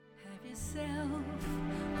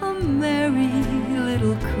A merry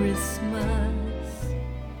little Christmas.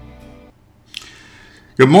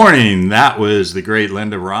 Good morning. That was the great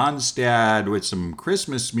Linda Ronstadt with some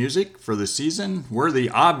Christmas music for the season. We're the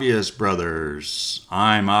Obvious Brothers.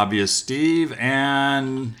 I'm Obvious Steve,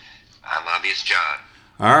 and I'm Obvious John.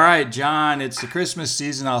 All right, John, it's the Christmas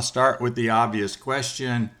season. I'll start with the obvious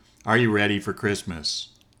question. Are you ready for Christmas?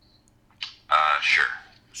 Sure.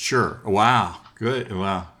 Sure. Wow. Good.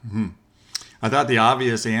 Wow. I thought the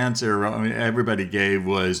obvious answer everybody gave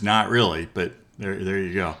was not really, but there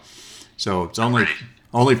you go. So it's only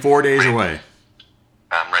 4 days away.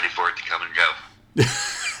 I'm ready for it to come and go.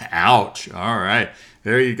 Ouch. All right.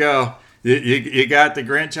 There you go. You got the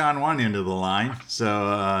Grinch on one end of the line.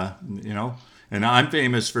 So, and I'm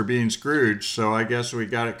famous for being Scrooge, so I guess we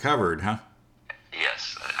got it covered, huh?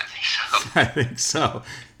 Yes, I think so. I think so.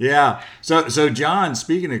 Yeah. So John,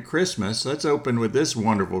 speaking of Christmas, let's open with this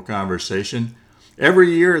wonderful conversation.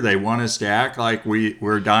 Every year they want us to act like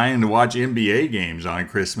we're dying to watch NBA games on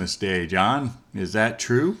Christmas Day. John, is that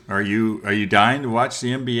true? Are you dying to watch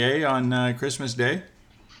the NBA on Christmas Day?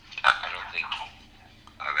 I don't think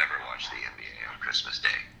I've ever watched the NBA on Christmas Day.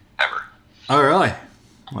 Ever. Oh, really?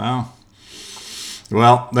 Wow.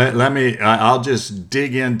 Well, let me. I'll just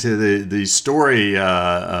dig into the story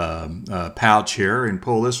pouch here and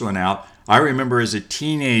pull this one out. I remember as a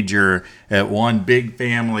teenager at one big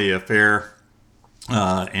family affair,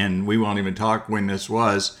 and we won't even talk when this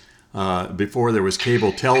was before there was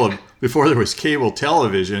cable television,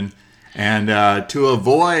 and to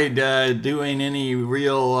avoid doing any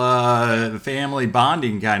real family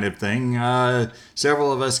bonding kind of thing,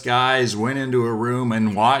 several of us guys went into a room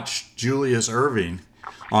and watched Julius Erving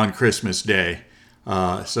on Christmas Day.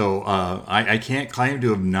 So I can't claim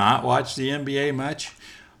to have not watched the NBA much,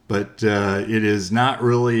 but it is not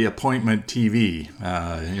really appointment TV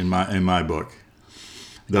in my book.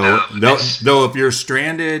 Though if you're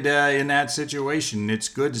stranded in that situation, it's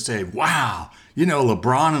good to say, wow,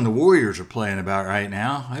 LeBron and the Warriors are playing about right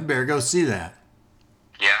now. I better go see that.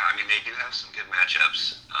 Yeah, I mean, they do have some good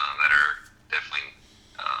matchups that are definitely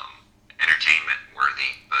entertainment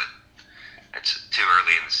worthy, but it's too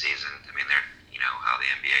early in the season. I mean, how the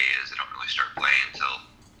NBA is. They don't really start playing until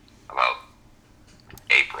about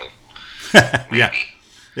April, maybe.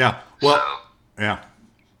 Yeah. Well, so, yeah.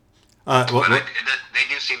 They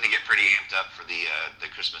do seem to get pretty amped up for the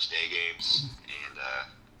Christmas Day games, and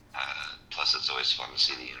plus it's always fun to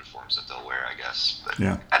see the uniforms that they'll wear, I guess. But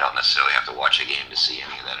yeah. I don't necessarily have to watch a game to see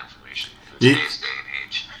any of that information in today's day and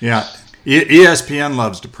age. Yeah, ESPN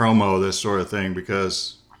loves to promo this sort of thing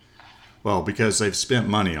because they've spent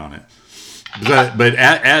money on it. But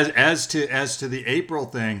as to the April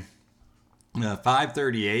thing,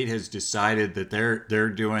 538 has decided that they're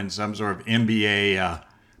doing some sort of NBA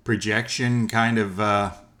projection kind of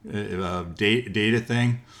data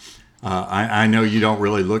thing. I know you don't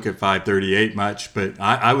really look at 538 much, but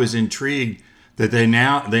I was intrigued that they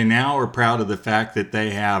now are proud of the fact that they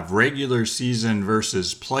have regular season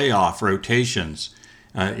versus playoff rotations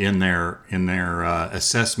in their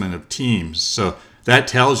assessment of teams. So that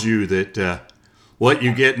tells you that what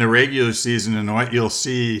you get in the regular season and what you'll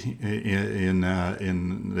see in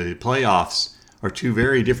the playoffs are two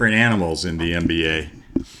very different animals in the NBA.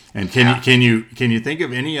 And can you think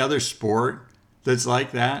of any other sport that's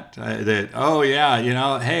like that?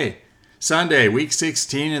 Hey, Sunday, week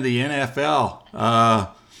 16 of the NFL,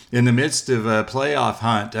 in the midst of a playoff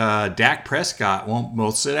hunt, Dak Prescott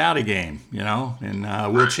will sit out a game,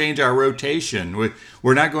 and we'll change our rotation.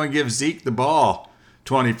 We're not going to give Zeke the ball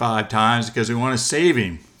 25 times because we want to save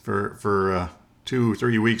him for 2 or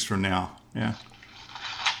 3 weeks from now. Yeah.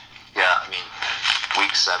 Yeah, I mean,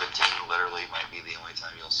 week 17 literally might be the only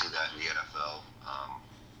time you'll see that in the NFL.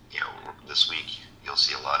 This week you'll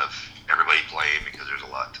see a lot of everybody playing because there's a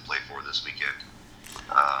lot to play for this weekend.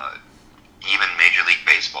 Even Major League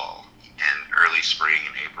Baseball in early spring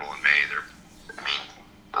and April and May,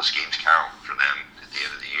 those games count for them at the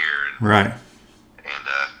end of the year. Right. And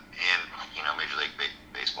Major League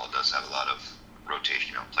Baseball does have a lot of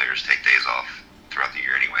rotation. Players take days off throughout the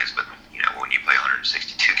year anyways, but when you play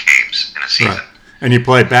 162 games in a season. Right. And you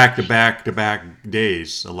play back-to-back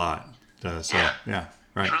days a lot. Yeah,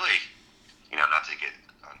 right. It's really, not to get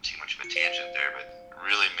on too much of a tangent there, but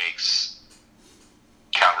really makes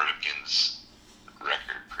Cal Ripken's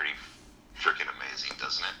record pretty freaking amazing,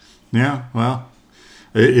 doesn't it? Yeah, well,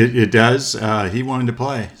 it does. He wanted to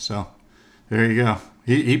play, so there you go.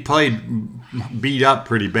 He played beat up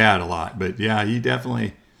pretty bad a lot, but yeah, he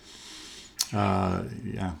definitely,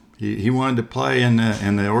 he wanted to play, and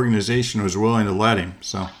the organization was willing to let him.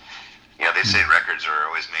 So You know, they say records are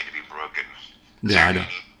always made to be broken. Is Yeah, I there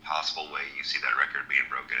don't. any possible way you see that record being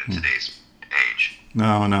broken in today's age?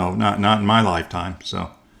 No, not in my lifetime.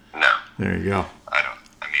 So No, there you go. I don't.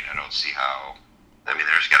 I mean, I don't see how. I mean,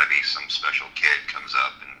 there's got to be some special kid comes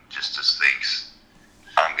up and just thinks,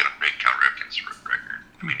 I'm going to break Cal Ripken's record.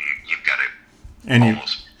 I mean, you've got to And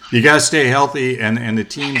almost. you got to stay healthy, and the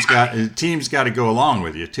team's got to go along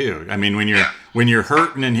with you too. I mean, when you're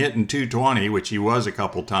hurting and hitting 220, which he was a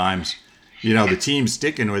couple times, you know, the team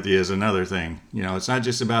sticking with you is another thing. You know, it's not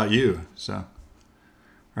just about you. So,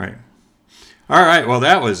 all right. Well,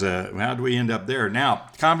 that was how do we end up there? Now,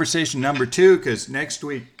 conversation number 2, because next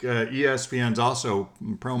week ESPN's also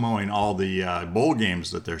promoting all the bowl games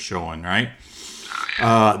that they're showing. Right.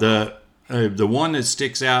 The one that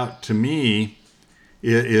sticks out to me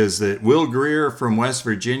is that Will Greer from West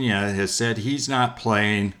Virginia has said he's not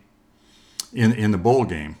playing in the bowl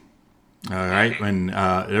game. All right, and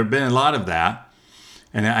there have been a lot of that.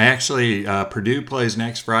 And I actually, Purdue plays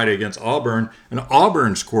next Friday against Auburn, and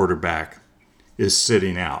Auburn's quarterback is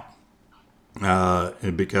sitting out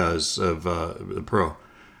because of the pro.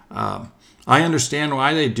 I understand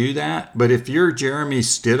why they do that, but if you're Jeremy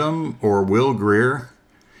Stidham or Will Greer,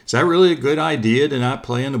 is that really a good idea to not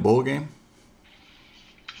play in the bowl game?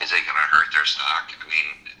 Is it going to hurt their stock? I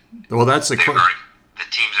mean, Well, that's the question. the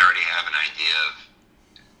teams already have an idea of.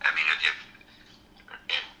 I mean, if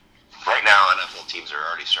right now NFL teams are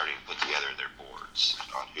already starting to put together their boards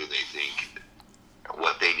on who they think,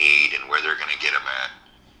 what they need, and where they're going to get them at.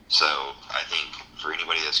 So I think for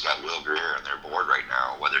anybody that's got Will Greer on their board right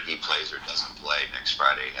now, whether he plays or doesn't play next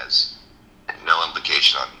Friday has no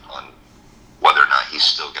implication on whether or not he's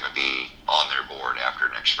still going to be on their board after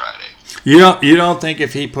next Friday. You don't think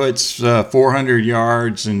if he puts 400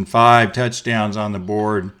 yards and 5 touchdowns on the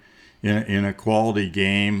board in a quality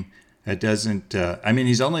game, that doesn't? I mean,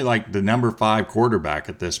 he's only like the number 5 quarterback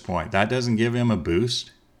at this point. That doesn't give him a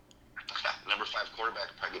boost. Number 5 quarterback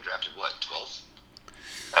probably get drafted 12th.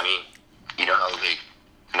 I mean, you know how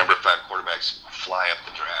the number 5 quarterbacks fly up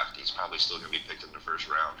the draft. He's probably still going to be picked in the first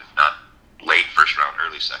round, if not late first round,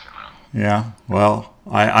 early second round. Yeah, well,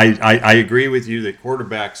 I agree with you that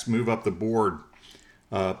quarterbacks move up the board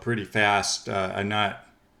pretty fast. We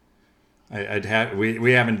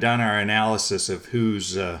haven't done our analysis of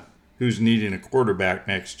who's needing a quarterback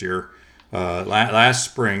next year. Last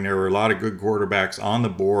spring there were a lot of good quarterbacks on the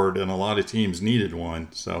board, and a lot of teams needed one.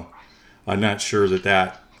 So I'm not sure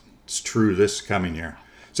that's true this coming year.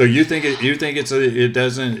 So you think it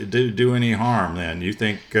doesn't do any harm then? You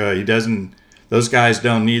think he doesn't? Those guys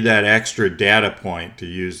don't need that extra data point, to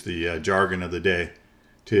use the jargon of the day,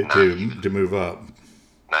 to move up.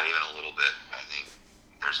 Not even a little bit. I think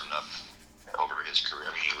there's enough over his career.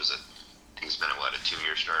 I mean, he's been a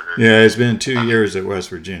 2-year starter. Yeah, it's been 2 years at West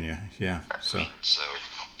Virginia. Yeah, so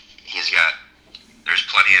he's got. There's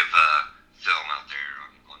plenty of film out there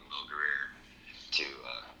on Will Greer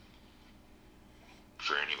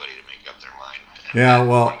for anybody to make up their mind. Yeah,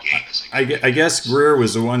 well, I guess Greer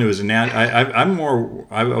was the one who was I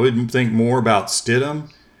would think more about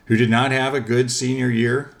Stidham, who did not have a good senior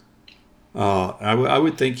year. I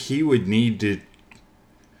would think he would need to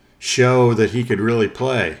show that he could really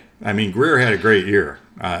play. I mean, Greer had a great year.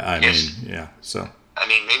 So. I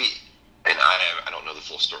mean, maybe, and I don't know the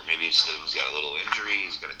full story. Maybe Stidham's got a little injury.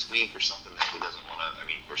 He's got a tweak or something that he doesn't want to. I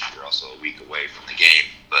mean, of course, you're also a week away from the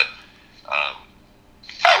game, but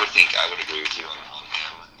I would agree with you on him.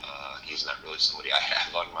 He's not really somebody I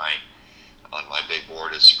have on my big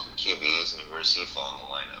board as QBs. I mean, where's he fall in the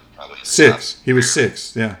lineup? Probably in the 6th. top. He was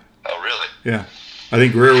 6th. Yeah. Oh, really? Yeah, I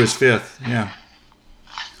think Greer was 5th. Yeah.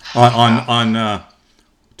 On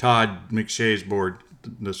Todd McShay's board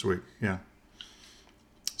this week. Yeah.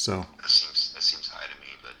 So. That seems high to me,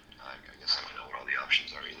 but I guess I don't know what all the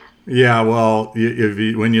options are either. Yeah, well,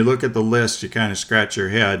 when you look at the list, you kind of scratch your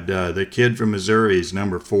head. The kid from Missouri is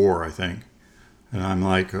number 4, I think. And I'm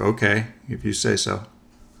like, okay, if you say so.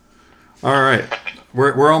 All right.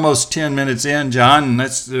 We're almost 10 minutes in, John,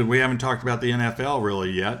 and we haven't talked about the NFL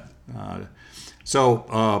really yet.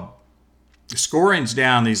 Scoring's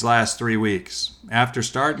down these last 3 weeks. After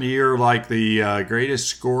starting the year like the greatest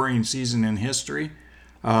scoring season in history,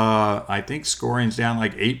 I think scoring's down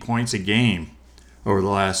like 8 points a game over the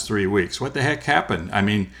last 3 weeks. What the heck happened? I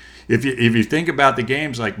mean, if you think about the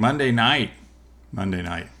games like Monday night,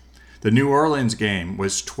 the New Orleans game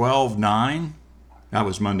was 12-9. That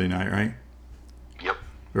was Monday night, right? Yep.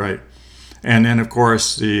 Right. And then, of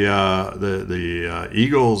course, the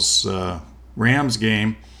Eagles Rams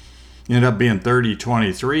game ended up being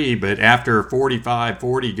 30-23, but after 45,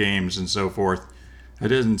 40 games and so forth, it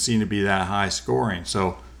doesn't seem to be that high scoring.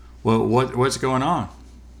 So What's going on?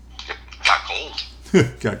 It got cold.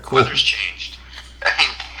 Got cold. Weather's changed. I mean,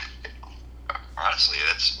 honestly,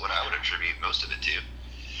 that's what I would attribute most of it to.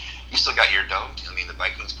 You still got your dome. I mean, the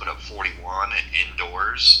Vikings put up 41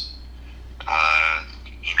 indoors.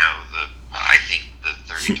 I think the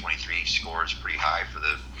 30-23 score is pretty high for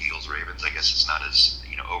the Eagles Ravens. I guess it's not as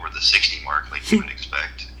over the 60 mark like you would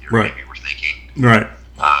expect. Right. Maybe we're thinking. Right.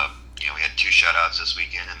 We had 2 shutouts this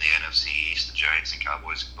weekend in the NFC East. The Giants and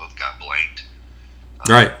Cowboys both got blanked.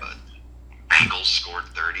 Right. But Bengals scored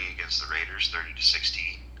 30 against the Raiders,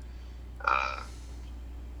 30-16.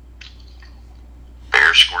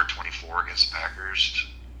 Bears scored 24 against the Packers.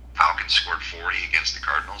 Falcons scored 40 against the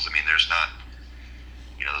Cardinals. I mean, there's not,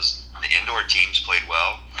 the indoor teams played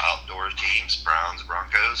well. Outdoor teams, Browns,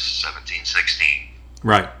 Broncos, 17-16.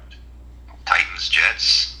 Right. Titans,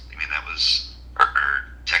 Jets, I mean, that was, or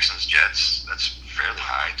Texans, Jets, that's fairly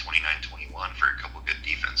high, 29-21 for a couple good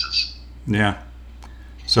defenses. Yeah.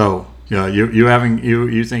 So,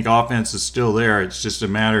 you think offense is still there. It's just a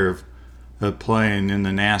matter of playing in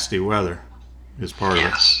the nasty weather is part of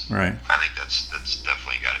it. Right. I think that's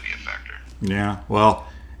definitely got to be a factor. Yeah. Well,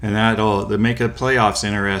 and that'll make the playoffs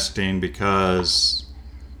interesting because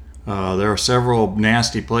there are several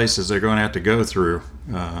nasty places they're going to have to go through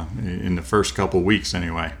in the first couple weeks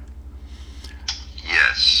anyway.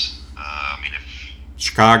 Yes.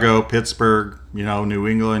 Chicago, Pittsburgh, New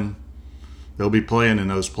England, they'll be playing in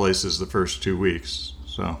those places the first 2 weeks.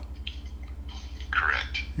 So.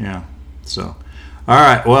 Correct. Yeah. So, all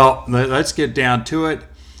right. Well, let's get down to it.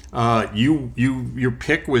 Your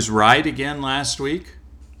pick was right again last week.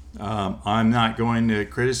 I'm not going to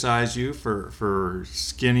criticize you for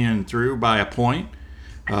skinnying through by a point.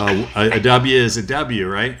 A W is a W,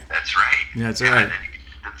 right? That's right. Yeah, that's right. I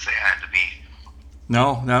didn't say I had to be.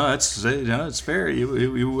 No, it's fair.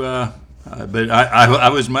 But I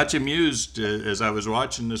was much amused as I was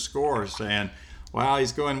watching the score, saying, "Wow,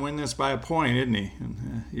 he's going to win this by a point, isn't he?"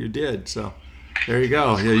 And you did. So there you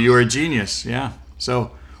go. You were a genius. Yeah.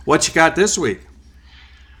 So what you got this week?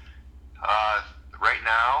 Right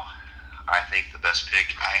now, I think the best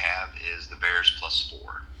pick I have is the Bears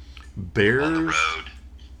 +4. Bears on the road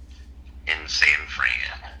in San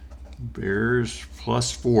Fran. Bears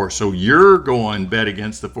 +4. So you're going bet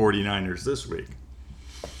against the 49ers this week.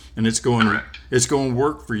 And it's going Correct. It's going to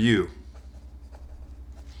work for you.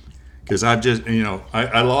 Because I've just,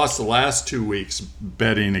 I lost the last 2 weeks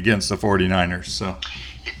betting against the 49ers. So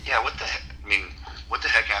Yeah, what the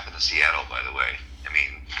heck happened to Seattle, by the way? I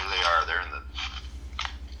mean, where they are, they're in the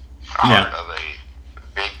heart of a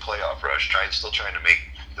big playoff rush, still trying to make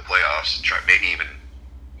the playoffs, maybe even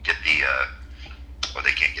get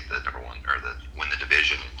they can't get the number one or win the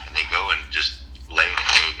division, and they go and just lay an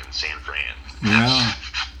egg in San Fran.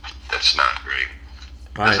 That's not great.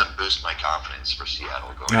 Doesn't boost my confidence for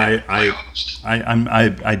Seattle going into the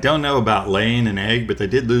playoffs. I don't know about laying an egg, but they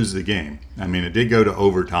did lose the game. I mean, it did go to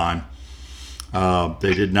overtime.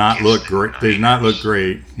 They did not look great. They did not look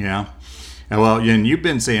great. Yeah. Well, and you've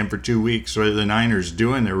been saying for 2 weeks what are the Niners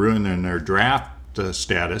doing? They're ruining their draft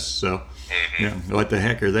status. So, what the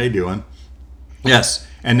heck are they doing? Yes.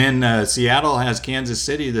 And then Seattle has Kansas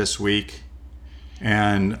City this week.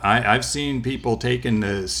 And I've seen people taking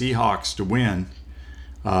the Seahawks to win.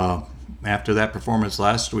 After that performance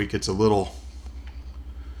last week, it's a little...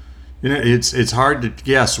 it's hard to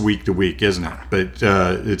guess week to week, isn't it? But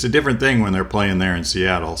it's a different thing when they're playing there in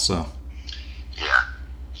Seattle. So. Yeah,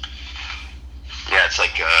 it's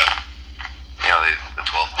like the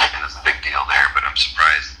 12th pick is a big deal there. But I'm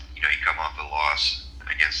surprised. You come off a loss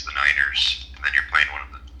against the Niners, and then you're playing one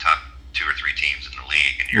of the top 2 or 3 teams in the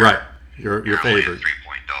league, and you're right. You're only favorite. a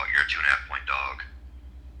 3-point dog. You're a 2.5-point dog.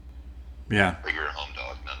 Yeah. But you're a home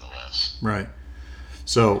dog nonetheless. Right.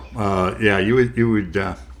 So you would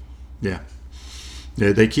yeah.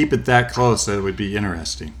 They keep it that close. That would be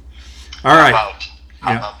interesting. All right. How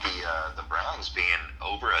about the Browns being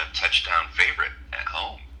over a touchdown favorite at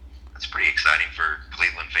home? That's pretty exciting for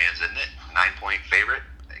Cleveland fans, isn't it? 9-point favorite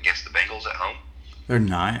against the Bengals at home. They're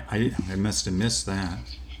 9. I must have missed that.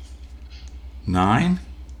 9?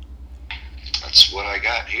 That's what I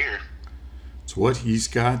got here. It's what he's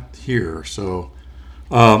got here. So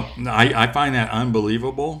I find that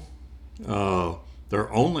unbelievable. They're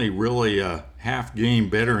only really a half game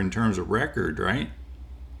better in terms of record, right?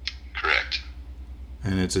 Correct.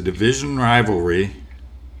 And it's a division rivalry,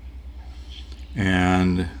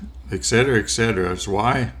 and et cetera, et cetera. So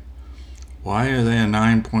why are they a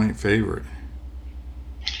 9-point favorite?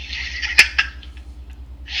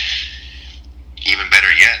 Even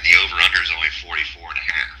better yet, the over-under is only 44.5.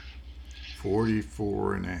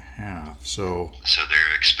 44.5. So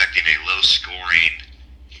they're expecting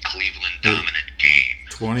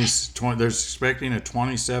 20, they're expecting a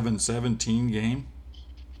 27-17 game.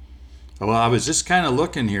 Well, I was just kind of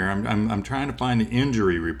looking here. I'm trying to find the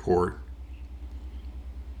injury report.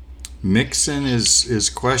 Mixon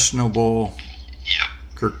is questionable. Yep.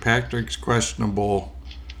 Kirkpatrick's questionable.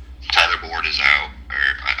 Tyler Boyd is out, or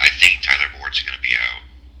I think Tyler Boyd's going to be out.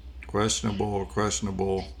 Questionable.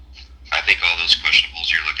 I think all those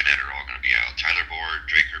questionables you're looking at are all going to be out. Tyler Boyd,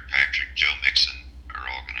 Drake Kirkpatrick, Joe Mixon are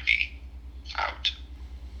all going to be out.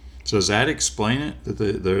 So does that explain it? That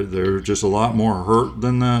they're just a lot more hurt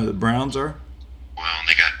than the Browns are? Well, and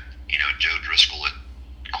they got, Joe Driscoll at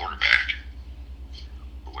quarterback,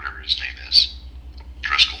 or whatever his name is.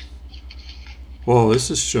 Driscoll. Well, this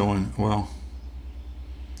is showing,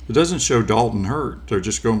 it doesn't show Dalton hurt. They're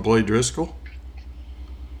just going to play Driscoll?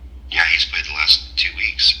 Yeah, he's played the last 2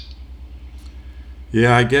 weeks.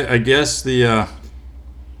 Yeah, I guess the,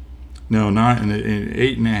 no,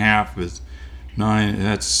 8.5 is 9.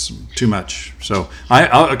 That's too much. So,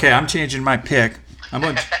 I'm changing my pick. I'm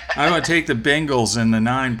going to take the Bengals in the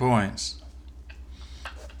 9 points.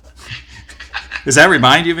 Does that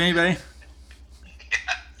remind you of anybody? Yeah.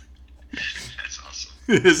 That's awesome.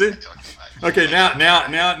 Is it? Okay, now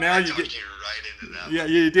you get. You right into that. Yeah,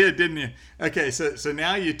 you did, didn't you? Okay, so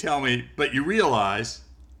now you tell me, but you realize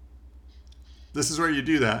this is where you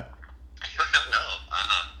do that. No,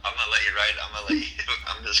 I'm gonna let you write.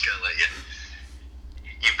 I'm just gonna let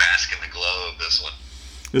you bask in the glow of this one.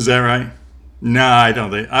 Is that right? No, I don't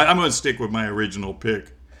think. I'm going to stick with my original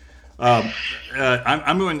pick. I'm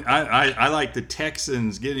going. I like the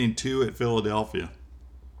Texans getting 2 at Philadelphia.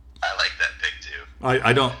 I like that pick too.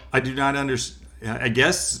 I do not understand. I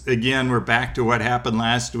guess again we're back to what happened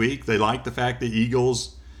last week. They like the fact the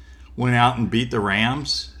Eagles went out and beat the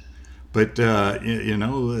Rams, but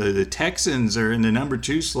the Texans are in the number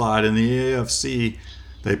 2 slot in the AFC.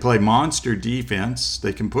 They play monster defense.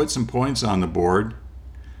 They can put some points on the board.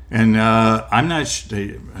 And I'm not.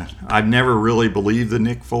 I've never really believed the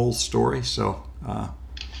Nick Foles story, so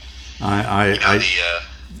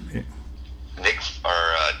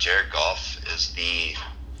Jared Goff is the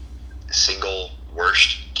single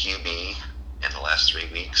worst QB in the last 3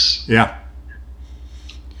 weeks. Yeah,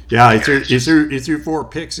 he threw 4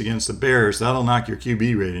 picks against the Bears. That'll knock your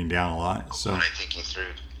QB rating down a lot. So and I think he threw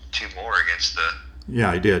 2 more against the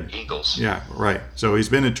he did. Eagles. Yeah, right. So he's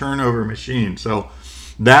been a turnover machine. So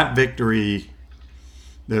that victory,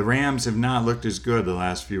 the Rams have not looked as good the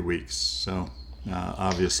last few weeks. So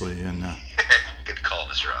obviously, and good call,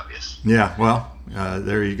 Mr. Obvious. Yeah, well,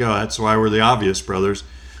 there you go. That's why we're the obvious brothers.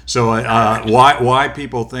 So why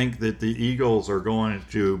people think that the Eagles are going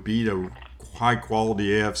to beat a high quality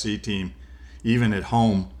AFC team, even at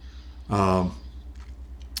home?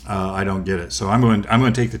 I don't get it. So I'm going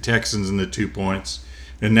to take the Texans in the 2 points.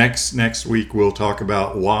 And next week we'll talk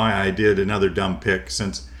about why I did another dumb pick,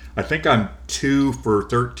 since I think I'm 2 for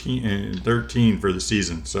 13 for the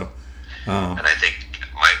season. So and I think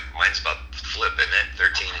mine's about flip, isn't it?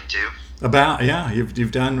 13-2. About, yeah,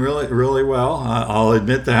 you've done really, really well. I'll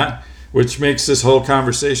admit that, which makes this whole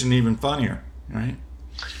conversation even funnier, right?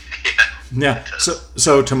 Yeah.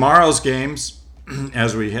 So tomorrow's games,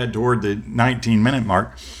 as we head toward the 19-minute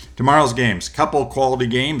mark, tomorrow's games, couple quality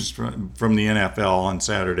games from the NFL on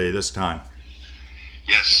Saturday this time.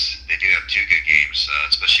 Yes, they do have 2 good games,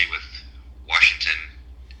 especially with Washington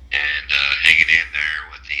and hanging in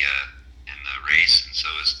there with in the race, and so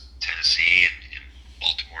is Tennessee and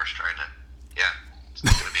Baltimore's trying to. Yeah, it's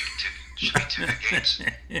going to be 2 good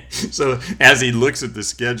games. So as he looks at the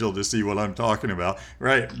schedule to see what I'm talking about,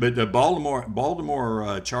 right? But the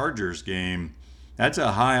Baltimore Chargers game, that's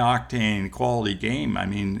a high octane quality game. I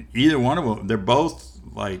mean, either one of them, they're both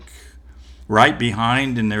like right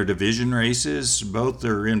behind in their division races. Both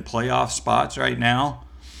are in playoff spots right now,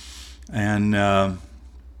 and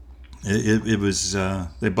it was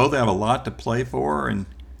they both have a lot to play for, and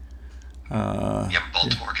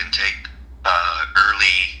Baltimore can take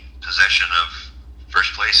early possession of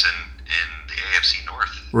first place in the AFC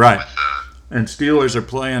North, right? With, and Steelers are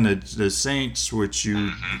playing the Saints, which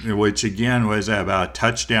again was about a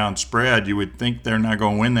touchdown spread. You would think they're not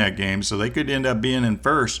going to win that game, so they could end up being in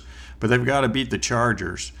first, but they've got to beat the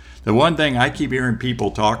Chargers. The one thing I keep hearing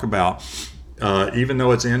people talk about, even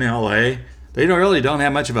though it's in LA, they don't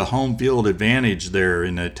have much of a home field advantage there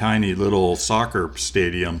in a tiny little soccer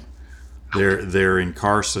stadium. They're in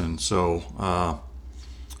Carson, so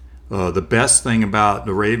the best thing about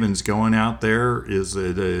the Ravens going out there is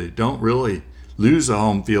that they don't really lose the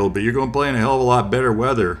home field, but you're going to play in a hell of a lot better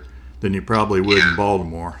weather than you probably would in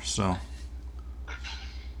Baltimore. So,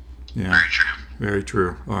 yeah, very true. Very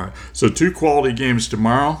true. All right, so 2 quality games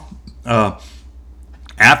tomorrow.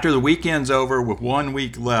 After the weekend's over with 1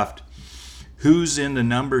 week left, who's in the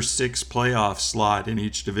number 6 playoff slot in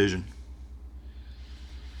each division?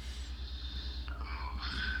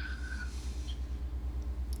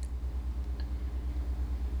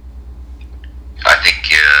 I think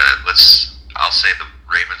I'll say the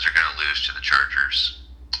Ravens are going to lose to the Chargers,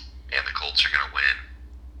 and the Colts are going to win,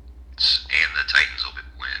 and the Titans will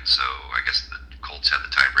win. So I guess the Colts have the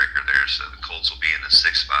tiebreaker there. So the Colts will be in the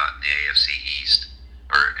 6th spot in the AFC East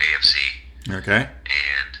or AFC. Okay.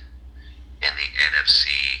 And in the NFC,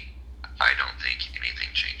 I don't think anything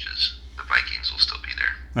changes. The Vikings will still be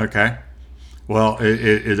there. Okay. Well,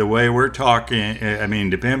 the way we're talking, I mean,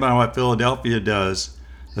 depending on what Philadelphia does,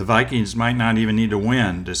 the Vikings might not even need to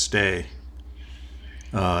win to stay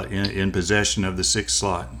in possession of the 6th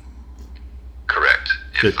slot. Correct.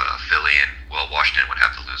 If Philly and Washington would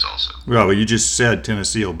have to lose also. Well, you just said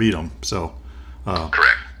Tennessee will beat them, so.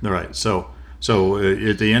 Correct. All right. So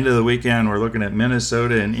at the end of the weekend, we're looking at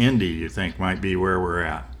Minnesota and Indy. You think might be where we're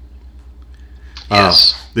at?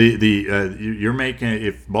 Yes. You're making,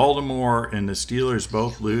 if Baltimore and the Steelers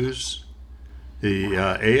both lose, the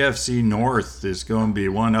AFC North is going to be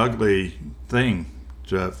one ugly thing.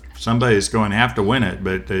 Somebody's going to have to win it,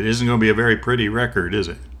 but it isn't going to be a very pretty record, is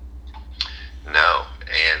it? No,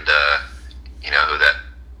 and you know who that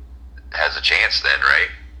has a chance then, right?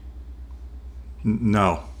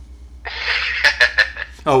 No.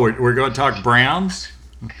 Oh, we're going to talk Browns?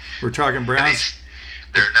 We're talking Browns?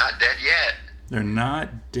 They're not dead yet. They're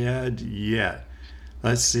not dead yet.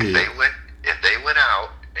 Let's see. If they went out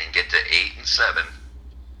and get to 8-7.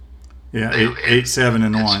 Yeah,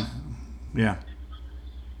 8-7-1. Yeah.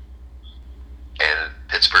 And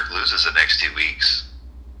Pittsburgh loses the next 2 weeks.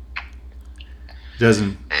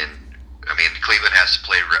 Doesn't. And I mean, Cleveland has to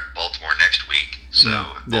play Baltimore next week.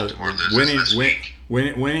 So if Baltimore loses this week.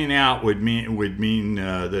 Winning out would mean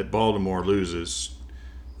that Baltimore loses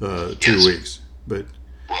 2 weeks. But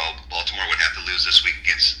well, Baltimore would have to lose this week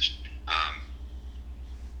against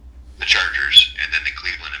the Chargers, and then the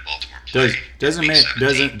Cleveland and Baltimore play.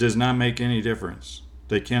 Does not make any difference.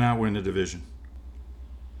 They cannot win the division.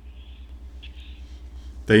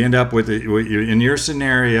 They end up in your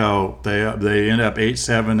scenario. They end up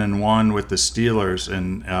 8-7-1 with the Steelers,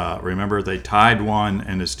 and remember they tied one,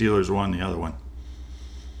 and the Steelers won the other one.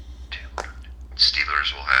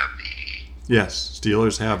 Steelers will have the. Yes,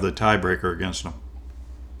 Steelers have the tiebreaker against them.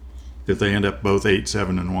 If they end up both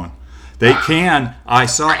 8-7-1, they can. I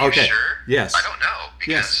saw. Are you okay. Sure? Yes. I don't know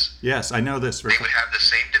because yes, I know this. they would have the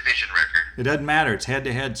same division record. It doesn't matter. It's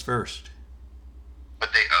head-to-heads first. But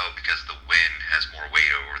because the win has more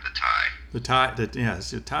weight over the tie. Yes,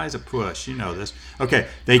 the tie's a push. You know this. Okay,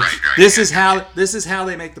 Right, this is how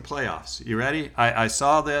they make the playoffs. You ready? I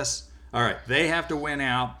saw this. All right, they have to win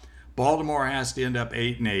out. Baltimore has to end up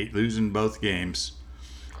 8-8, losing both games.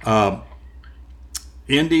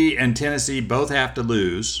 Indy and Tennessee both have to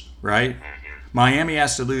lose, right? Miami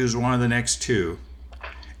has to lose one of the next 2.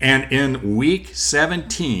 And in week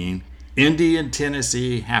 17, Indy and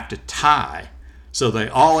Tennessee have to tie. So they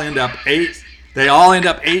all end up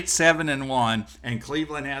 8-7-1, and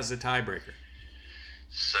Cleveland has the tiebreaker.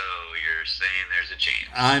 So you're saying there's a chance?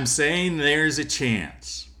 I'm saying there's a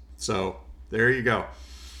chance. So there you go.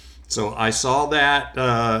 So I saw that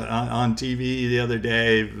on TV the other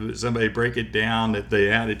day. Somebody break it down that they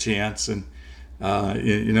had a chance, and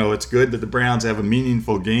it's good that the Browns have a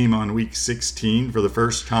meaningful game on week 16 for the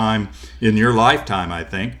first time in your lifetime, I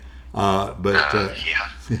think. Yeah.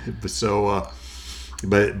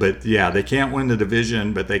 But yeah, they can't win the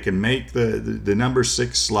division, but they can make the number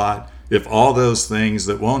 6 slot if all those things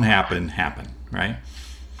that won't happen, right?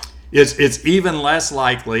 It's even less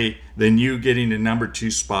likely than you getting the number 2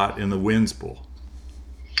 spot in the wins pool.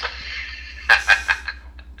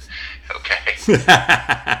 Okay.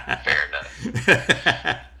 Fair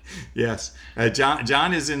enough. Yes.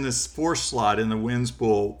 John is in this 4th slot in the wins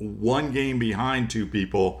pool, 1 game behind 2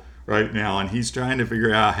 people right now, and he's trying to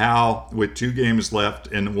figure out how, with 2 games left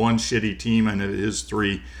and 1 shitty team and his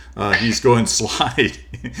 3, he's going to slide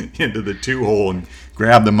into the 2 hole and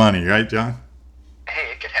grab the money, right, John?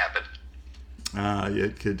 Hey, it could happen.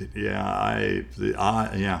 It could, yeah,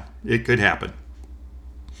 it could happen.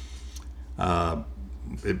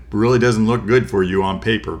 It really doesn't look good for you on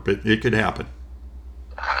paper, but it could happen.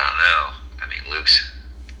 I don't know. I mean, Luke's.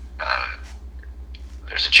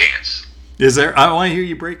 There's a chance. Is there? I want to hear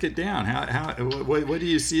you break it down. What do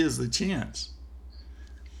you see as the chance?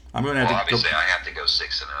 I'm going to have to. Obviously, I have to go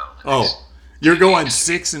 6-0. Oh, you're going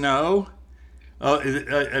 6-0.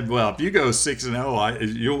 Well, if you go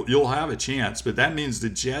 6-0, you'll have a chance, but that means the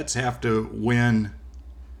Jets have to win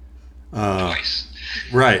Twice.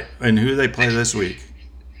 Right. And who do they play this week?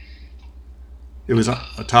 It was on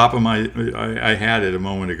top of my. I had it a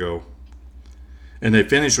moment ago. And they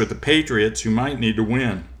finished with the Patriots, who might need to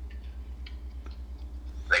win.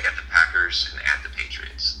 They got the Packers and at the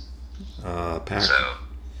Patriots. So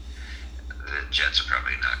the Jets are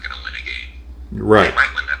probably not going to win a game. Right. They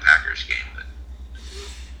might win that Packers game, but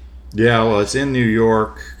Yeah, well, it's in New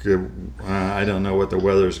York. I don't know what the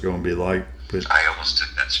weather's going to be like. But I almost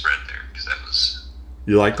took that spread there because that was.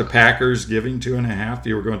 you like the Packers giving 2.5?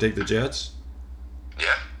 You were going to take the Jets?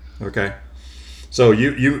 Yeah. Okay. So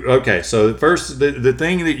you okay? So first, the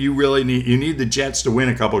thing that you really need the Jets to win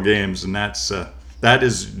a couple games, and that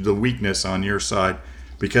is the weakness on your side,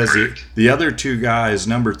 because the other two guys,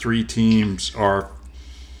 number 3 teams,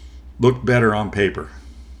 look better on paper.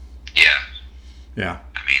 Yeah. Yeah.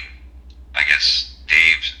 I mean, I guess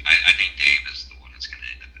I think Dave is the one that's going to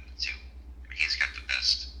end up in the 2. I mean, he's got the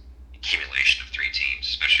best accumulation of 3 teams,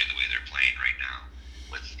 especially the way they're playing right now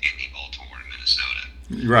with Indy, Baltimore, and Minnesota.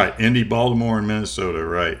 Right, Indy, Baltimore, and Minnesota.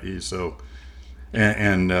 Right.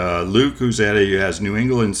 And Luke, who's at it, has New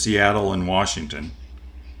England, Seattle, and Washington.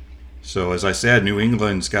 So as I said, New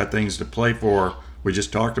England's got things to play for. We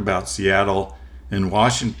just talked about Seattle, and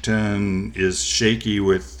Washington is shaky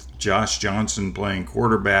with Josh Johnson playing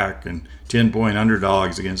quarterback and 10-point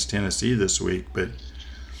underdogs against Tennessee this week. But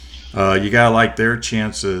you gotta like their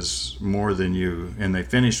chances more than you. And they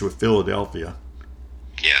finished with Philadelphia.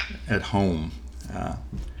 Yeah. At home.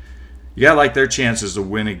 You gotta like their chances to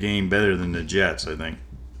win a game better than the Jets, I think.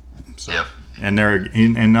 So, Yep.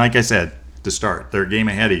 And like I said, to start, they're a game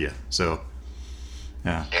ahead of you. So,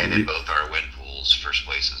 yeah. And in both our win pools, first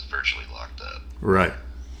place is virtually locked up. Right.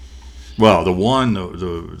 Well,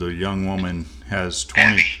 the young woman has 20.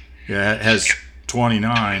 Abby. Yeah, has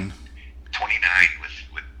 29. 29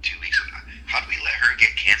 with 2 weeks. How do we let her get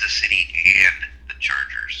Kansas City and the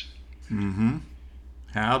Chargers? Mm-hmm.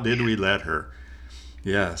 How did we let her?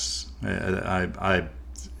 Yes,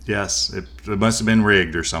 yes, it must have been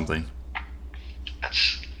rigged or something.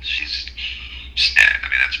 She's I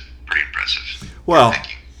mean, that's pretty impressive. Well, Thank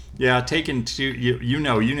you. yeah, taking two, you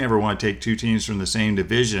never want to take 2 teams from the same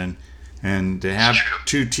division, and to have It's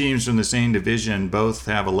true. 2 teams from the same division both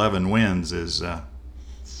have 11 wins is,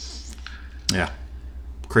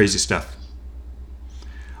 crazy stuff.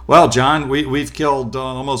 Well, John, we've killed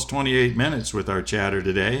almost 28 minutes with our chatter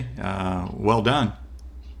today. Well done.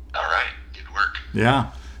 All right, good work.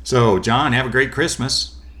 Yeah. So, John, have a great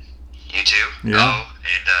Christmas. You too. Yeah. Oh,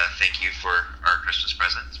 and thank you for our Christmas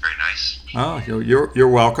present. It's very nice. Oh, you're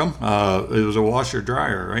welcome. It was a washer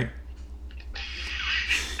dryer, right?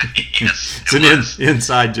 Yes, It's it an was.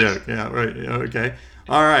 inside joke. Yeah, right. Okay.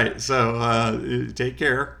 All right. So take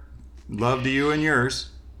care. Love to you and yours.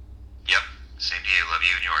 Yep. Same to you. Love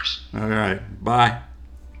you and yours. All right. Bye.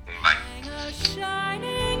 Bye. A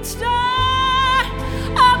shining star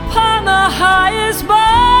upon the highest bough,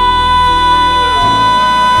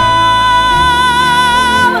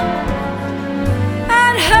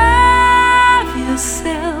 and have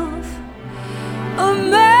yourself a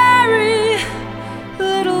merry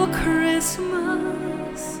little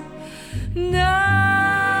Christmas. Now